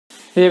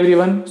Hey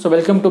everyone, so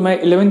welcome to my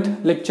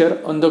 11th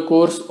lecture on the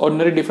course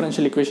Ordinary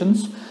Differential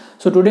Equations.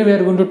 So today we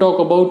are going to talk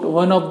about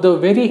one of the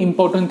very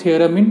important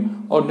theorem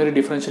in ordinary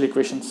differential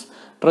equations.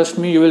 Trust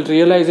me, you will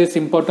realize its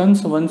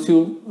importance once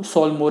you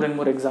solve more and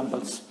more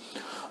examples.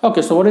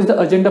 Okay, so what is the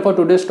agenda for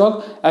today's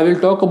talk? I will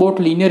talk about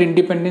linear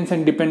independence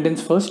and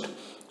dependence first.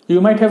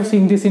 You might have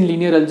seen this in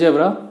linear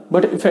algebra,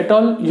 but if at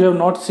all you have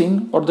not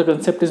seen or the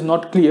concept is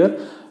not clear,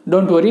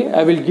 don't worry,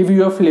 I will give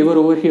you a flavor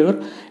over here,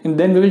 and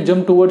then we will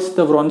jump towards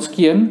the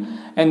Wronskian,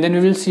 and then we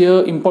will see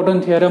an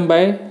important theorem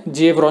by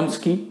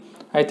Wronski.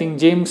 I think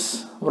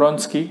James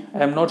Wronski.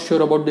 I am not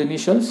sure about the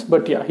initials,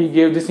 but yeah, he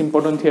gave this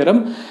important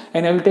theorem,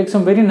 and I will take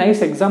some very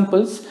nice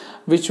examples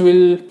which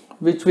will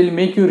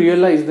make you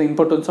realize the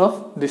importance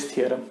of this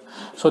theorem.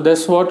 So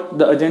that's what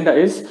the agenda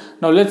is.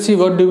 Now let's see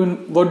what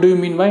do you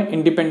mean by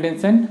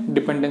independence and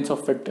dependence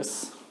of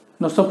vectors.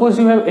 Now suppose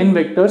you have n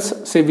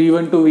vectors, say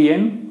v1 to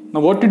vn. Now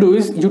what to do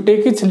is you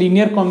take its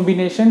linear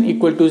combination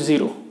equal to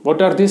 0.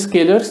 What are these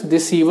scalars?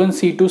 This c1,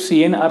 c2,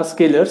 cn are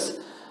scalars.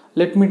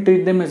 Let me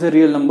treat them as a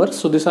real number.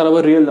 So these are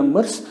our real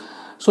numbers.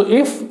 So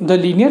if the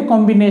linear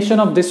combination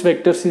of these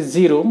vectors is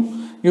 0,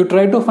 you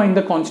try to find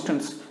the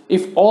constants.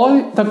 If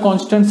all the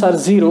constants are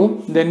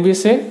 0, then we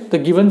say the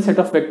given set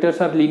of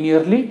vectors are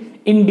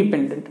linearly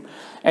independent.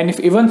 And if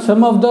even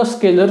some of the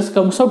scalars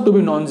comes out to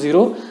be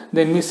non-zero,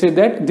 then we say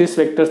that these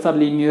vectors are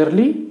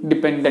linearly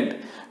dependent.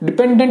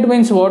 Dependent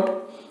means what?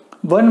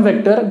 One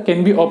vector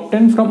can be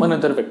obtained from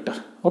another vector.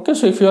 Okay,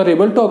 so if you are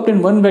able to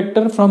obtain one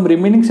vector from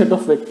remaining set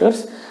of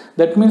vectors,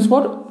 that means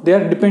what? They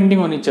are depending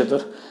on each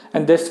other,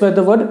 and that's why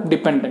the word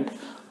dependent.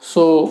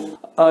 So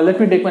let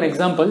me take one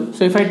example.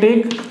 So if I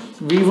take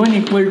v1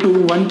 equal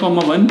to 1,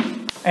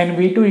 1 and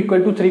v2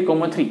 equal to 3,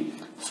 3.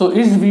 So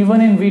is v1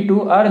 and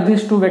v2, are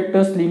these two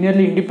vectors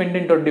linearly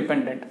independent or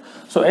dependent?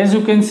 So as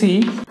you can see,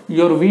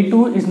 your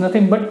v2 is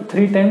nothing but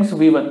 3 times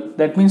v1.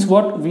 That means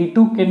what?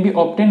 v2 can be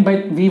obtained by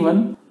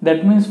v1.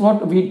 That means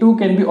what? v2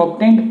 can be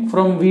obtained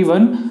from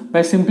v1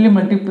 by simply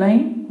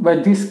multiplying by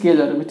this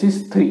scalar, which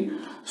is 3.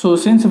 So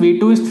since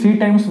v2 is 3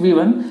 times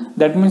v1,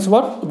 that means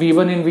what?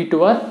 v1 and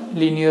v2 are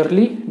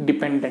linearly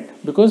dependent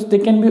because they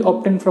can be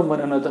obtained from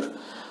one another.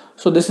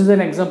 So this is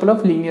an example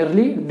of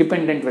linearly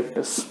dependent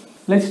vectors.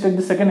 Let's take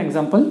the second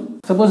example.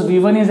 Suppose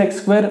v1 is x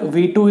square,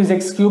 v2 is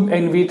x cube,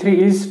 and v3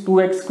 is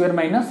 2x square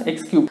minus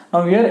x cube.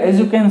 Now here, as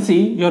you can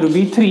see, your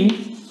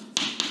v3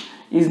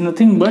 is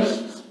nothing but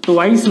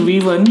twice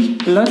v1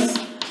 plus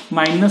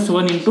minus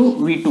 1 into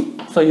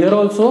v2. So here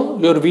also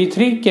your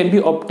v3 can be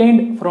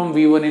obtained from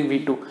v1 and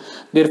v2.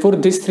 Therefore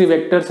these three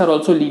vectors are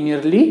also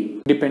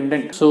linearly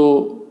dependent.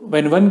 So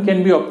when one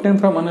can be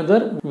obtained from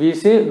another, we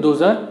say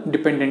those are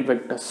dependent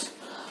vectors.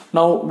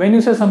 Now when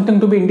you say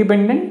something to be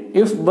independent,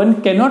 if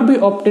one cannot be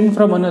obtained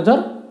from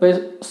another by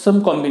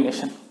some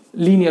combination,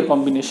 linear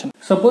combination.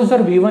 Suppose your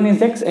v1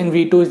 is x and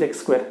v2 is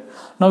x square.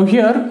 Now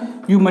here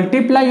you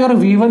multiply your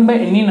v1 by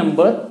any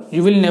number,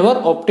 you will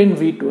never obtain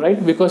v2,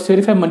 right? Because here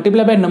if I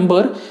multiply by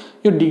number,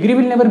 your degree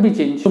will never be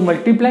changed. So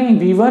multiplying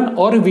v1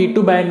 or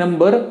v2 by a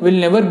number will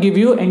never give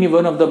you any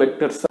one of the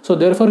vectors. So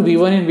therefore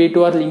v1 and v2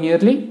 are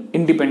linearly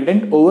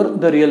independent over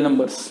the real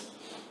numbers.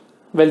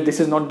 Well, this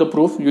is not the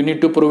proof. You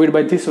need to prove it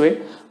by this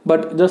way.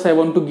 But just I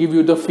want to give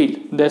you the feel.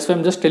 That's why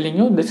I'm just telling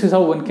you this is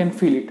how one can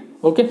feel it.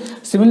 Okay.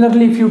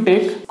 Similarly, if you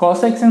take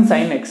cos x and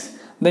sin x,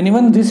 then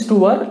even these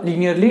two are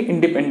linearly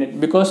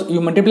independent because you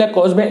multiply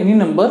cos by any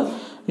number,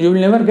 you will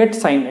never get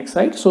sin x,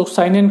 right? So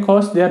sin and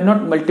cos, they are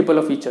not multiple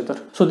of each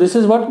other. So this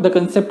is what the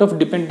concept of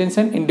dependence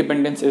and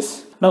independence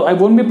is. Now I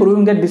won't be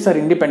proving that these are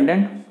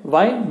independent.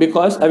 Why?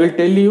 Because I will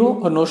tell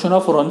you a notion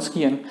of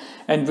Wronskian,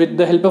 and with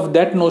the help of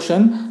that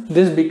notion,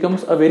 this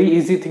becomes a very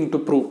easy thing to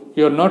prove.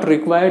 You are not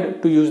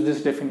required to use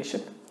this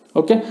definition.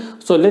 Okay,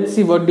 so let's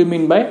see what do you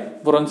mean by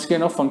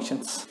Wronskian of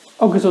functions.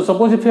 Okay, so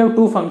suppose if you have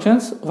two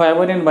functions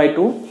y1 and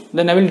y2,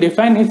 then I will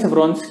define its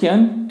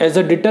Wronskian as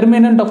a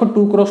determinant of a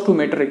 2 cross 2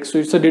 matrix. So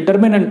it's a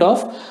determinant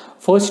of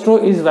first row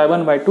is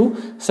y1,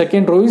 y2,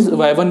 second row is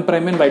y1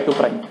 prime and y2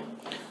 prime.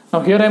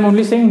 Now here I am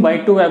only saying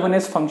y2, y1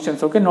 as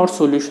functions, okay, not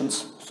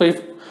solutions. So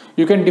if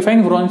you can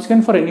define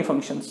Wronskian for any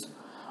functions.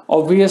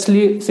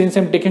 Obviously, since I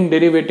am taking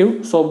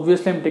derivative, so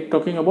obviously I am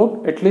talking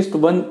about at least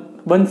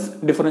one's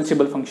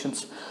differentiable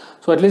functions.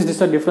 So at least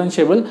these are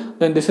differentiable,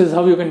 then this is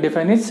how you can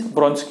define its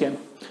Wronskian.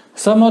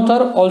 Some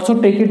author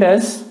also take it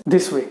as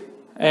this way,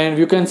 and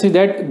you can see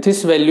that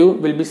this value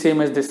will be same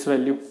as this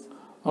value.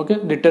 Okay,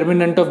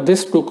 determinant of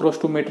this 2 cross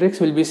 2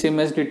 matrix will be same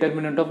as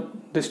determinant of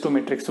this 2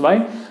 matrix.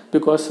 Why?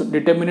 Because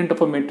determinant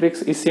of a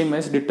matrix is same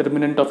as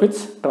determinant of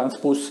its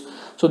transpose.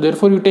 So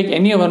therefore you take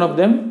any one of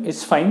them,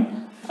 is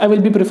fine. I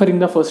will be preferring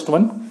the first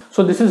one.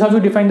 So this is how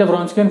you define the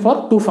Wronskian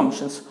for two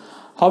functions.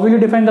 How will you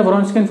define the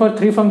Wronskian for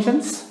three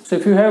functions? So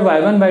if you have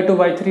y1, y2,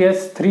 y3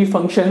 as three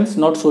functions,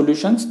 not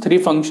solutions, three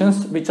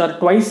functions which are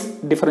twice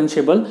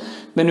differentiable,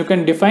 then you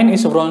can define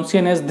its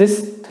Wronskian as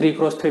this 3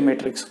 cross 3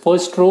 matrix.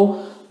 First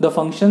row, the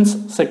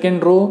functions,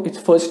 second row, its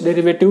first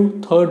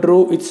derivative, third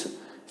row, its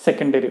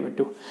second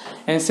derivative.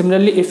 And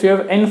similarly, if you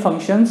have n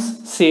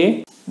functions,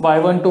 say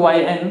y1 to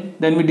yn,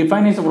 then we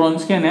define its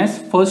Wronskian as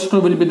first row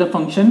will be the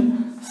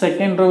function,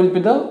 second row will be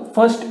the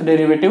first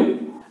derivative,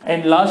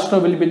 and last row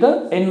will be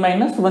the n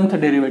minus 1th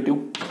derivative.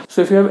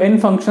 So if you have n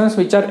functions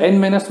which are n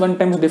minus 1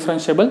 times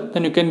differentiable,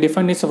 then you can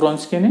define its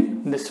Wronskian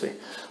in this way.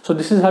 So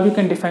this is how you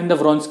can define the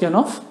Wronskian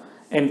of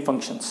n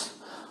functions.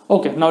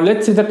 Okay, now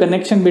let's see the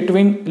connection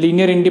between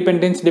linear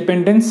independence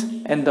dependence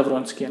and the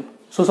Wronskian.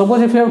 So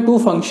suppose if you have two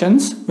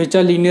functions which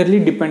are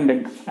linearly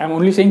dependent, I am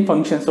only saying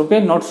functions, okay,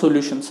 not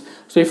solutions.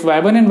 So if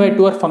y1 and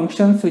y2 are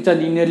functions which are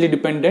linearly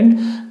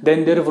dependent,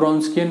 then their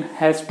Wronskian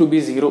has to be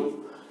 0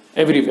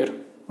 everywhere.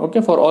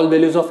 Okay, for all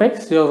values of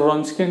x, your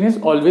Wronskian is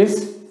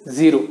always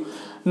 0.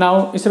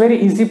 Now it's a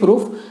very easy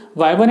proof.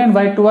 y1 and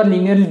y2 are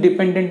linearly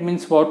dependent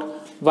means what?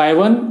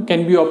 y1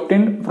 can be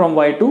obtained from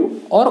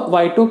y2 or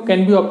y2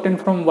 can be obtained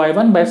from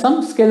y1 by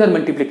some scalar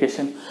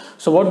multiplication.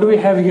 So what do we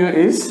have here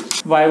is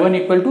y1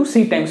 equal to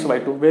c times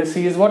y2, where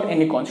c is what?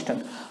 Any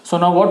constant. So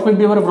now what will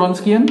be our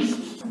Wronskian?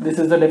 This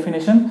is the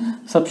definition.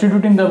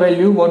 Substituting the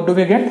value, what do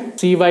we get?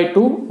 c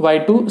y2,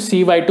 y2,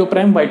 c y2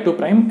 prime, y2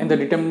 prime, and the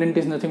determinant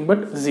is nothing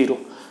but 0.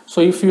 So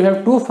if you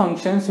have two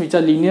functions which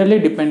are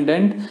linearly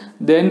dependent,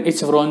 then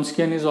its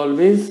Wronskian is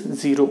always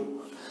 0.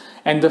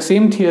 And the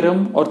same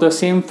theorem or the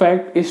same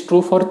fact is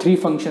true for three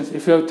functions.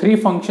 If you have three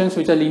functions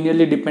which are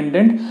linearly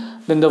dependent,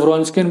 then the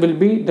Wronskian will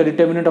be the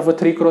determinant of a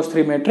 3 cross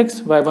 3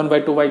 matrix, y1,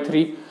 y2,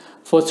 y3,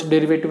 first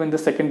derivative and the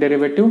second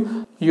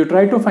derivative. You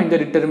try to find the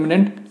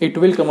determinant, it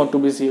will come out to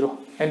be 0.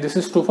 And this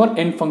is true for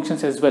n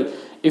functions as well.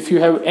 If you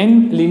have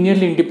n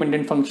linearly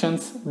independent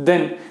functions,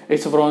 then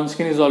its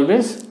Wronskian is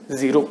always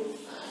 0.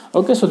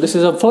 Okay, so this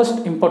is a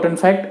first important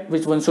fact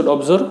which one should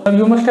observe.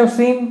 You must have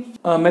seen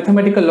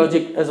mathematical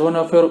logic as one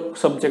of your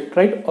subject,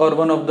 right, or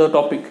one of the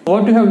topic.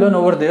 What you have learned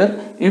over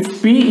there,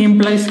 if P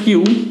implies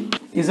Q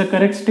is a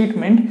correct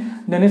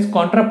statement, then its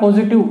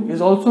contrapositive is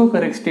also a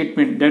correct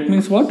statement. That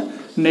means what?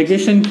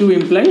 Negation Q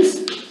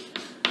implies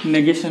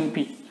negation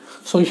P.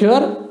 So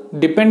here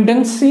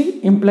dependency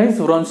implies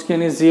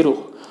Wronskian is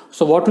 0.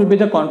 So what will be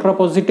the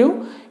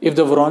contrapositive? If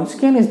the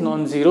Wronskian is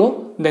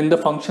non-zero, then the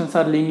functions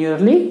are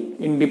linearly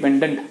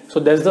independent. So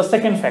that's the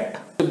second fact.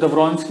 If the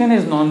Wronskian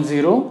is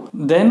non-zero,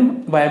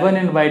 then y1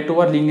 and y2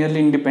 are linearly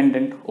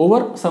independent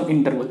over some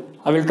interval.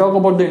 I will talk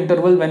about the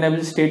interval when I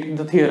will state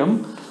the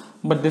theorem,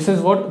 but this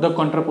is what the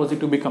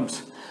contrapositive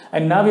becomes.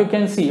 And now you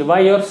can see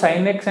why your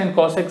sin x and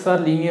cos x are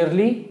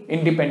linearly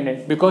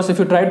independent. Because if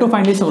you try to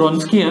find this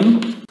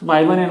Wronskian,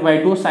 y1 and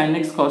y2 sin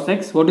x cos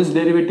x, what is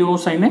derivative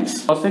of sin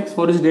x? Cos x,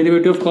 what is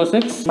derivative of cos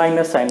x?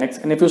 Minus sin x.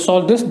 And if you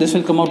solve this, this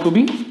will come out to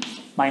be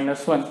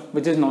minus 1,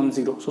 which is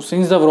non-zero. So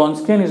since the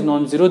Wronskian is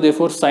non-zero,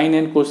 therefore sin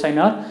and cosine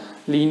are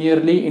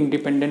linearly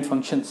independent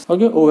functions,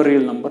 okay, over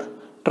real number.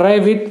 Try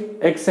with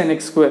x and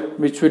x square,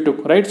 which we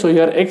took, right? So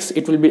here x,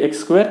 it will be x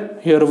square,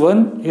 here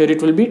 1, here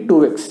it will be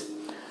 2x.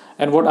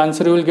 And what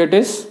answer you will get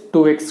is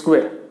 2x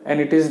square, and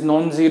it is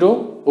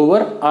non-zero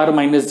over r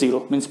minus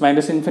 0, means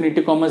minus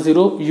infinity comma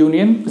 0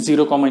 union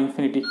 0 comma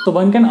infinity. So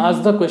one can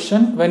ask the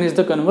question, when is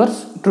the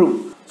converse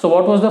true? So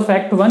what was the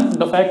fact 1?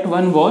 The fact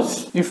 1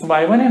 was, if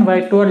y1 and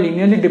y2 are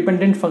linearly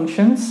dependent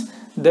functions,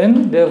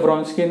 then their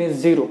Wronskian is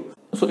 0.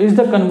 So is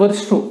the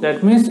converse true?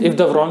 That means if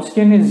the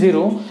Wronskian is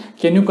 0,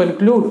 can you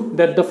conclude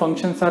that the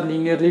functions are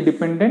linearly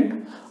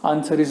dependent?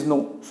 Answer is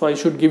no. So I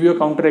should give you a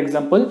counter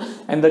example,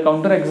 and the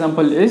counter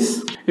example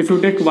is, if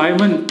you take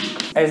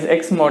y1 as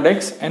x mod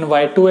x and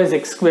y2 as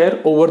x square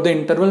over the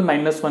interval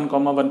minus 1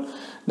 comma 1,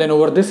 then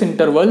over this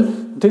interval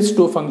these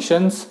two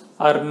functions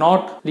are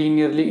not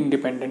linearly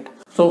independent.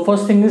 So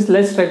first thing is,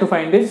 let's try to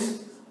find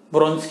this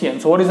Wronskian.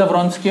 So what is the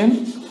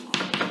Wronskian?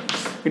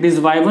 It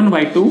is y1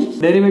 y2,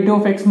 derivative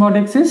of x mod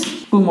x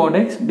is 2 mod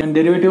x, then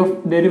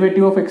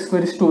derivative of x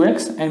square is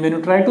 2x, and when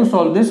you try to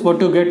solve this, what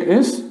you get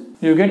is,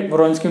 you get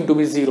Wronskian to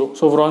be 0.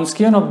 So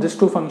Wronskian of these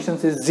two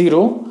functions is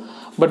 0,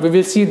 but we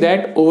will see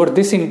that over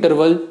this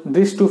interval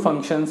these two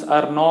functions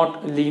are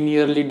not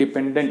linearly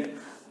dependent.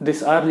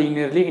 These are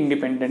linearly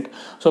independent.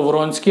 So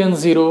Wronskian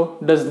 0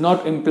 does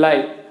not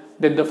imply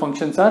that the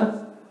functions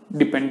are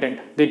dependent.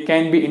 They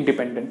can be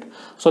independent.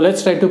 So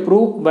let's try to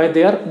prove why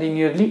they are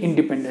linearly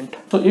independent.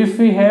 So if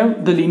we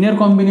have the linear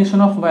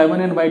combination of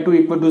y1 and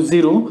y2 equal to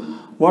 0,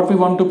 what we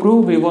want to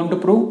prove? We want to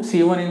prove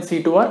c1 and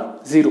c2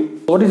 are 0.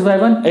 What is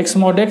y1? X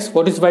mod x.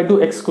 What is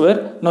y2? X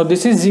square. Now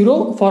this is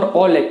 0 for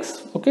all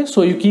x. Okay,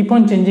 so you keep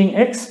on changing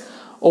x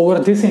over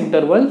this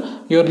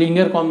interval, your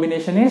linear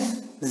combination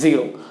is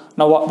 0.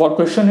 Now what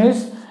question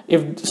is,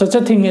 if such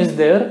a thing is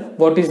there,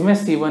 what is my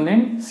c1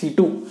 and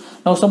c2?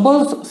 Now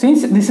suppose,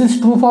 since this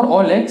is true for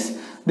all x,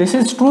 this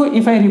is true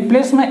if I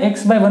replace my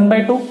x by 1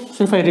 by 2.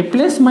 So if I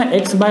replace my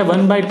x by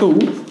 1 by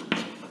 2,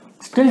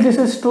 still this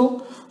is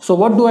true. So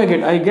what do I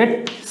get? I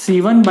get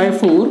c1 by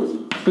 4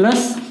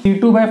 plus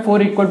c2 by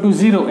 4 equal to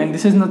 0, and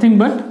this is nothing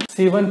but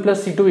c1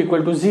 plus c2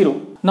 equal to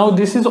 0. Now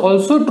this is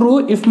also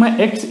true if my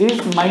x is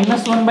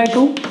minus 1 by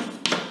 2,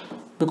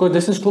 because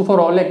this is true for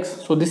all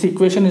x. So this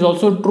equation is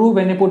also true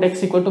when I put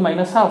x equal to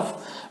minus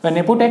half. When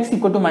I put x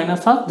equal to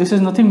minus half, this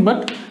is nothing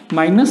but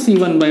minus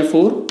c1 by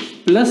 4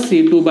 plus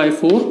c2 by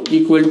 4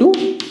 equal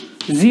to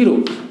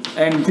 0.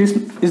 And this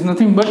is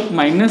nothing but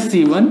minus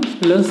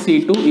C1 plus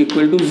C2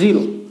 equal to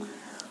 0.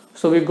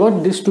 So we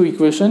got these two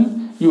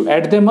equations. You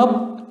add them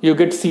up, you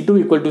get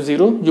C2 equal to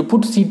 0. You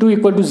put C2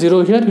 equal to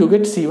 0 here, you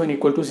get C1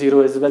 equal to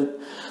 0 as well.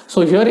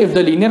 So here if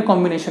the linear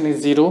combination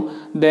is 0,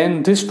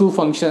 then these two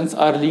functions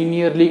are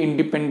linearly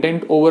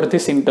independent over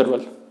this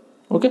interval.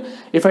 Okay,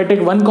 if I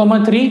take 1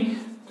 comma 3,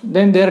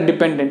 then they are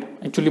dependent.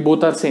 Actually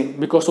both are same,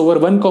 because over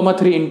 1 comma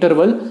 3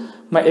 interval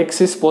my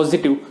x is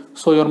positive,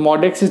 so your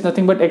mod x is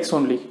nothing but x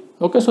only.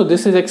 Okay, so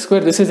this is x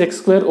square, this is x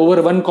square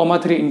over 1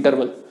 comma 3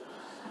 interval,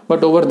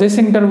 but over this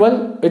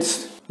interval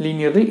it's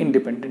linearly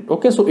independent.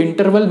 Okay, so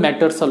interval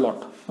matters a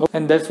lot,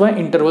 and that's why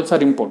intervals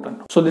are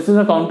important. So this is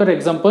a counter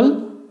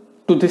example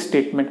to this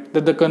statement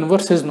that the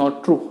converse is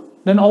not true.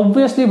 Then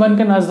obviously one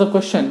can ask the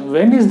question,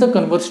 when is the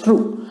converse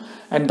true?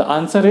 And the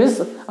answer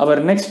is our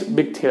next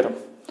big theorem.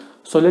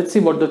 So let's see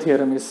what the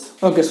theorem is.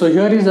 Okay, so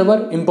here is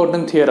our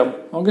important theorem.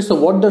 Okay, so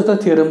what does the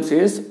theorem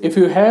says? If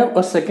you have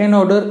a second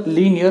order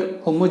linear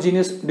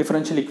homogeneous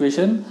differential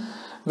equation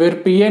where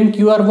P and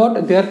Q are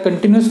what? They are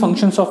continuous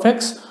functions of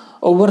x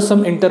over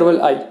some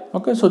interval I.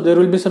 Okay, so there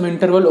will be some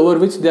interval over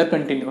which they are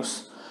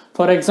continuous.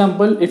 For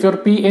example, if your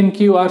P and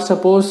Q are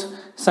suppose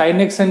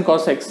sin x and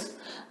cos x,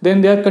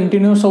 then they are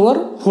continuous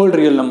over whole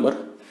real number.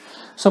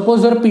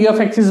 Suppose your P of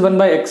x is 1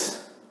 by x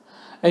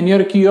and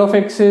your Q of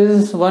x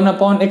is 1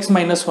 upon x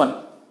minus 1.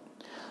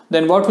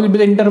 Then what will be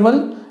the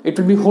interval? It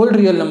will be whole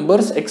real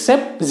numbers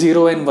except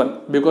 0 and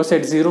 1, because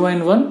at 0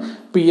 and 1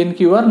 P and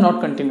Q are not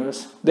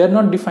continuous. They are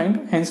not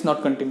defined, hence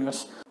not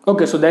continuous.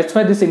 Okay, so that's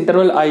why this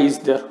interval I is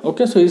there.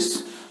 Okay, so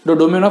it's the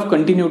domain of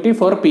continuity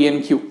for P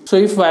and Q. So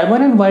if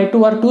y1 and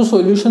y2 are two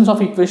solutions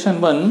of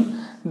equation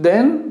 1,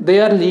 then they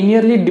are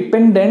linearly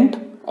dependent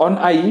on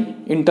I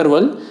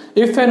interval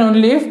if and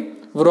only if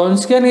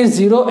Wronskian is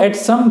 0 at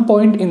some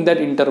point in that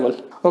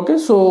interval. Okay,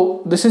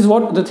 so this is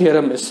what the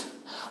theorem is.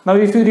 Now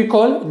if you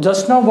recall,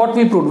 just now what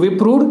we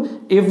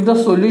proved if the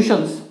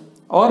solutions,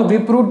 or we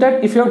proved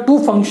that if you have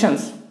two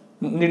functions,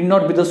 need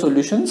not be the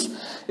solutions,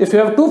 if you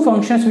have two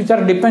functions which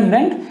are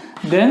dependent,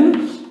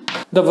 then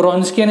the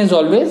Wronskian is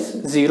always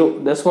 0.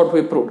 That's what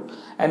we proved.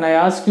 And I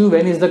ask you,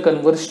 when is the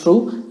converse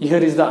true? Here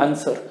is the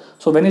answer.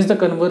 So when is the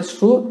converse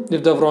true?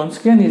 If the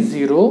Wronskian is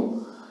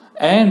 0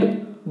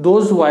 and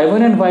those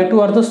y1 and y2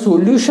 are the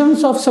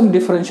solutions of some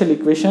differential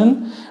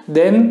equation,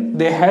 then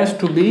they has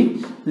to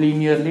be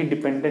linearly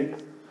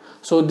dependent.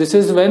 So this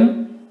is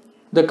when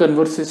the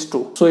converse is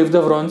true. So if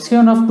the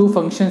Wronskian of two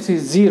functions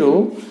is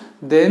 0,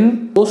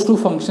 then those two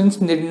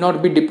functions need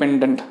not be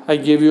dependent. I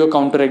gave you a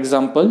counter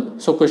example.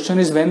 So question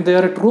is when they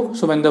are true.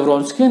 So when the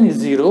Wronskian is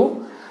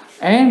 0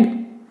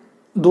 and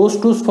those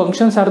two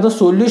functions are the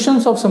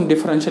solutions of some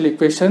differential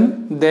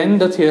equation, then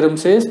the theorem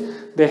says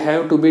they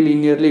have to be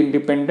linearly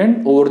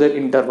independent over the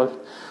interval.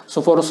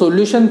 So for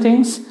solution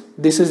things,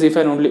 this is if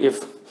and only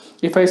if.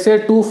 If I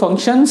say two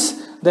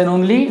functions, then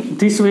only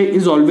this way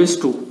is always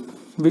true.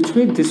 Which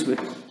way? This way.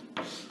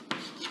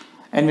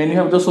 And when you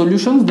have the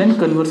solutions, then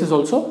converse is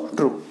also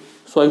true.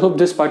 So I hope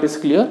this part is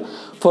clear.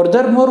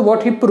 Furthermore,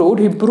 what he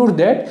proved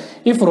that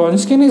if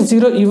Wronskian is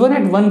 0 even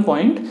at one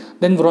point,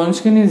 then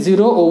Wronskian is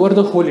 0 over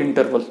the whole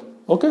interval.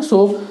 Okay,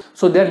 so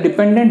they are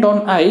dependent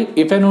on I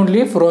if and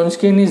only if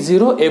Wronskian is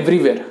 0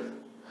 everywhere.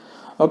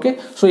 Okay,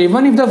 so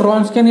even if the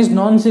Wronskian is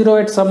non-zero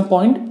at some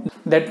point,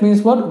 that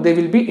means what? They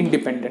will be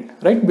independent,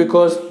 right?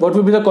 Because what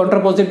will be the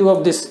contrapositive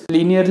of this?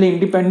 Linearly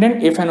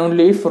independent if and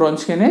only if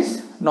Wronskian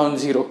is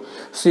non-zero.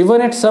 So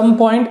even at some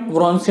point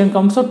Wronskian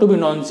comes out to be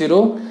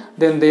non-zero,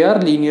 then they are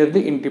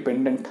linearly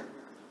independent.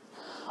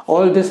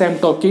 All this I am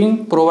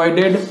talking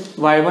provided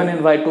y1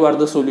 and y2 are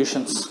the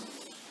solutions.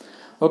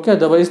 Okay,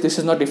 otherwise this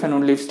is not if and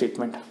only if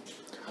statement.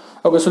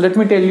 Okay, so let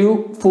me tell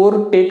you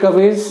 4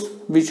 takeaways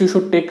which you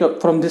should take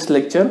up from this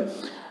lecture,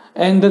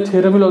 and the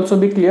theorem will also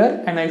be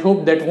clear, and I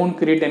hope that won't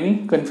create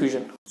any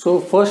confusion. So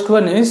first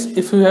one is,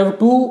 if you have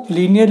two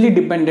linearly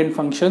dependent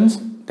functions,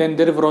 then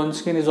their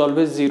Wronskian is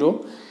always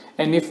 0,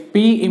 and if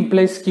P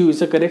implies Q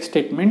is a correct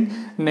statement,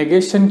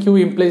 negation Q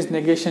implies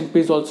negation P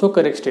is also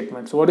correct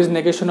statement. So what is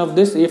negation of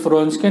this? If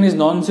Wronskian is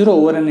non-zero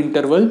over an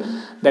interval,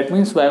 that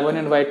means y1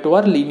 and y2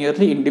 are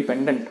linearly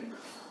independent.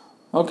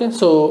 Okay,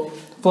 so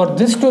for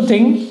this two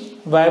thing,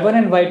 y1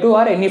 and y2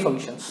 are any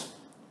functions.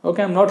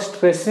 Okay, I'm not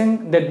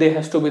stressing that they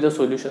has to be the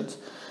solutions.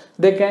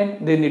 They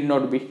can, they need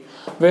not be.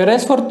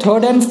 Whereas for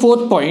third and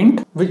fourth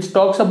point, which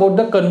talks about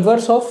the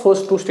converse of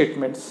first two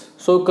statements.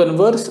 So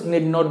converse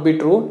need not be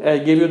true. I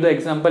gave you the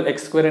example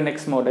x square and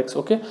x mod x.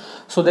 Okay,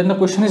 so then the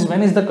question is,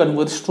 when is the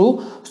converse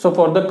true? So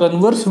for the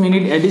converse we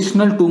need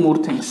additional 2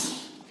 more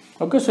things.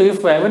 Okay, so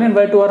if y1 and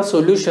y2 are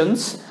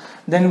solutions,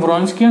 then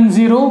Wronskian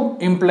 0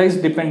 implies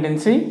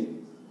dependency,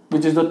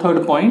 which is the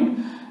third point,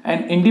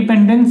 and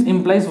independence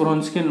implies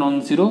Wronskian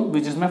non-zero,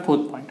 which is my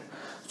fourth point.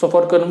 So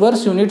for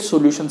converse you need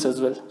solutions as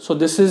well. So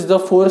this is the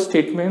 4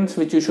 statements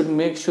which you should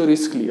make sure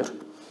is clear,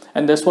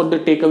 and that's what the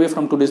takeaway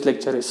from today's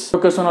lecture is.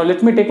 Okay, so now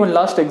let me take one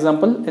last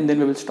example and then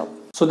we will stop.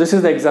 So this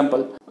is the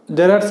example.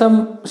 There are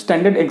some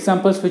standard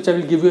examples which I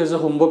will give you as a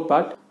homework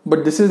part,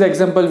 but this is the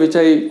example which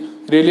I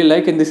really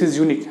like, and this is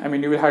unique. I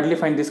mean, you will hardly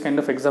find this kind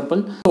of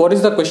example. So what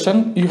is the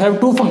question? You have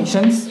two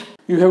functions.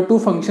 You have two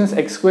functions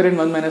x square and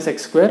 1 minus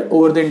x square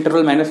over the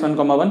interval minus 1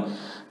 comma 1.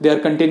 They are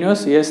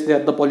continuous. Yes, they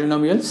are the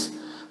polynomials.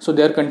 So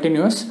they are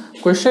continuous.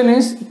 Question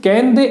is,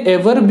 can they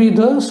ever be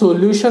the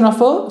solution of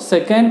a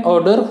second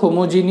order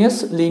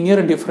homogeneous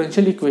linear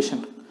differential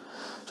equation?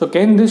 So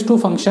can these two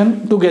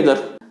functions together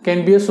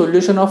can be a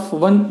solution of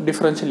one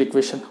differential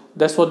equation?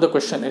 That's what the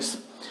question is.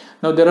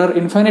 Now there are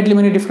infinitely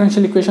many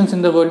differential equations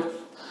in the world.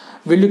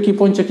 Will you keep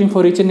on checking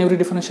for each and every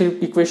differential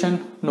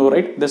equation? No,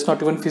 right? That's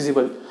not even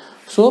feasible.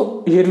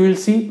 So here we will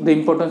see the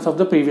importance of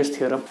the previous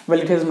theorem. Well,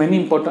 it has many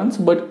importance,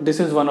 but this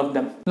is one of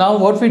them. Now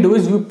what we do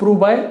is we prove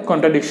by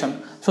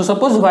contradiction. So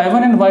suppose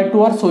y1 and y2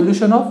 are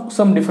solution of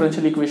some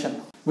differential equation,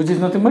 which is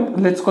nothing but,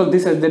 let's call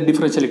this as the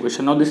differential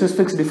equation. Now this is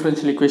fixed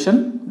differential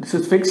equation. This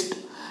is fixed.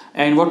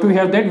 And what we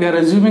have, that we are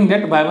assuming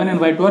that y1 and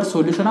y2 are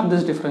solution of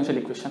this differential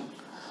equation.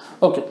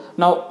 Okay.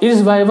 Now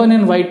is y1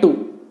 and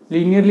y2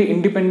 linearly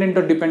independent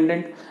or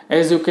dependent?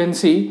 As you can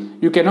see,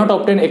 you cannot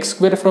obtain x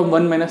square from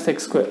 1 minus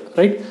x square,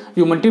 right?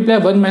 You multiply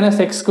 1 minus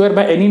x square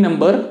by any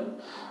number,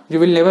 you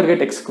will never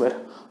get x square.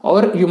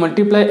 Or you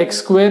multiply x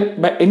square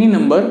by any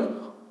number,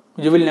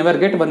 you will never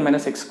get 1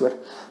 minus x square.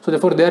 So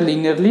therefore they are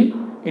linearly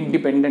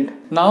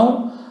independent.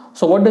 Now,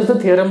 so what does the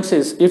theorem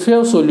says? If you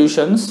have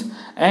solutions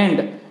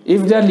and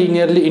if they are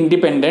linearly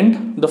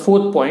independent, the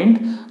fourth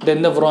point,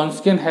 then the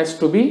Wronskian has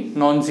to be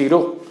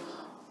non-zero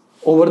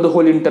over the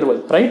whole interval,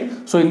 right?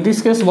 So in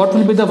this case, what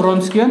will be the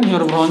Wronskian?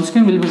 Your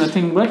Wronskian will be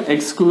nothing but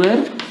x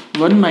square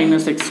 1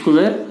 minus x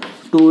square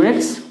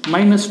 2x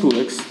minus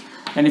 2x.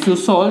 And if you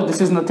solve, this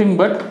is nothing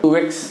but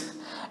 2x.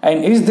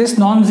 And is this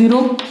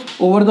non-zero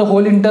over the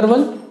whole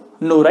interval?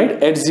 No, right?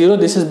 At 0,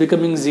 this is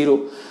becoming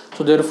 0.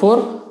 So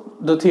therefore,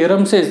 the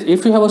theorem says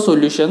if you have a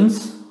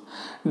solutions,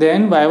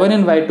 then y1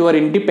 and y2 are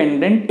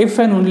independent if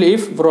and only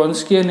if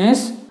Wronskian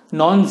is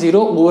non-zero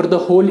over the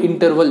whole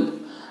interval.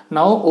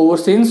 Now over,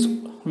 since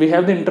we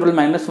have the interval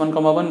minus 1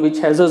 comma 1 which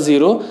has a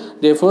 0,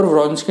 therefore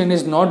Wronskian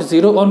is not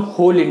 0 on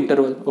whole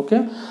interval.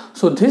 Okay,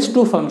 so these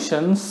two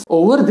functions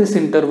over this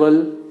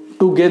interval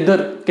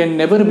together can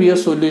never be a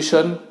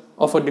solution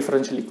of a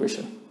differential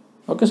equation.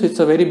 Okay, so it's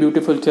a very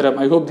beautiful theorem.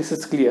 I hope this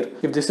is clear.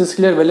 If this is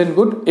clear, well and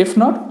good. If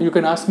not, you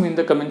can ask me in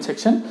the comment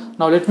section.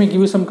 Now let me give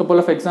you some couple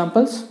of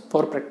examples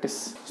for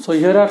practice. So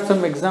here are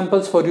some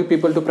examples for you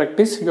people to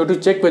practice. You have to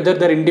check whether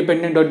they're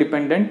independent or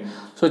dependent.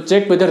 So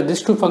check whether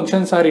these two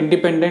functions are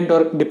independent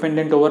or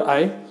dependent over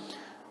I.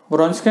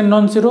 Wronskian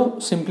non-zero,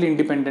 simply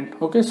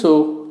independent. Okay,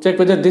 so check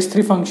whether these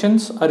three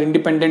functions are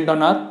independent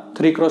on our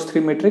 3 cross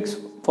 3 matrix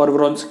for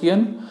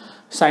Wronskian.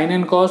 Sine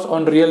and cos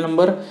on real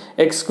number,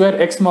 x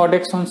square x mod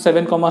x on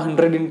 7 comma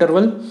 100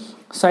 interval,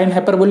 sine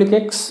hyperbolic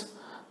x,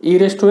 e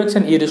raised to x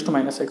and e raised to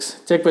minus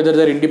x. Check whether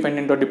they are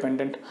independent or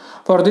dependent.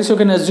 For this you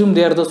can assume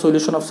they are the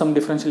solution of some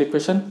differential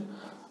equation.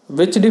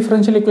 Which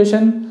differential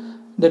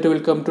equation? That you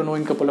will come to know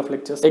in couple of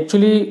lectures.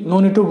 Actually,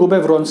 no need to go by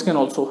Wronskian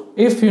also,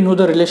 if you know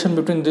the relation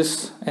between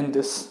this and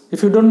this.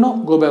 If you don't know,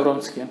 go by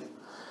Wronskian.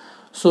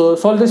 So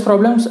solve these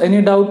problems.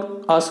 Any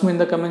doubt, ask me in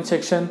the comment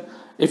section.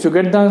 If you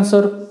get the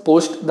answer,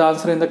 post the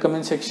answer in the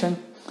comment section.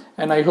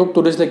 And I hope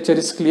today's lecture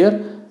is clear.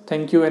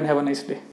 Thank you and have a nice day.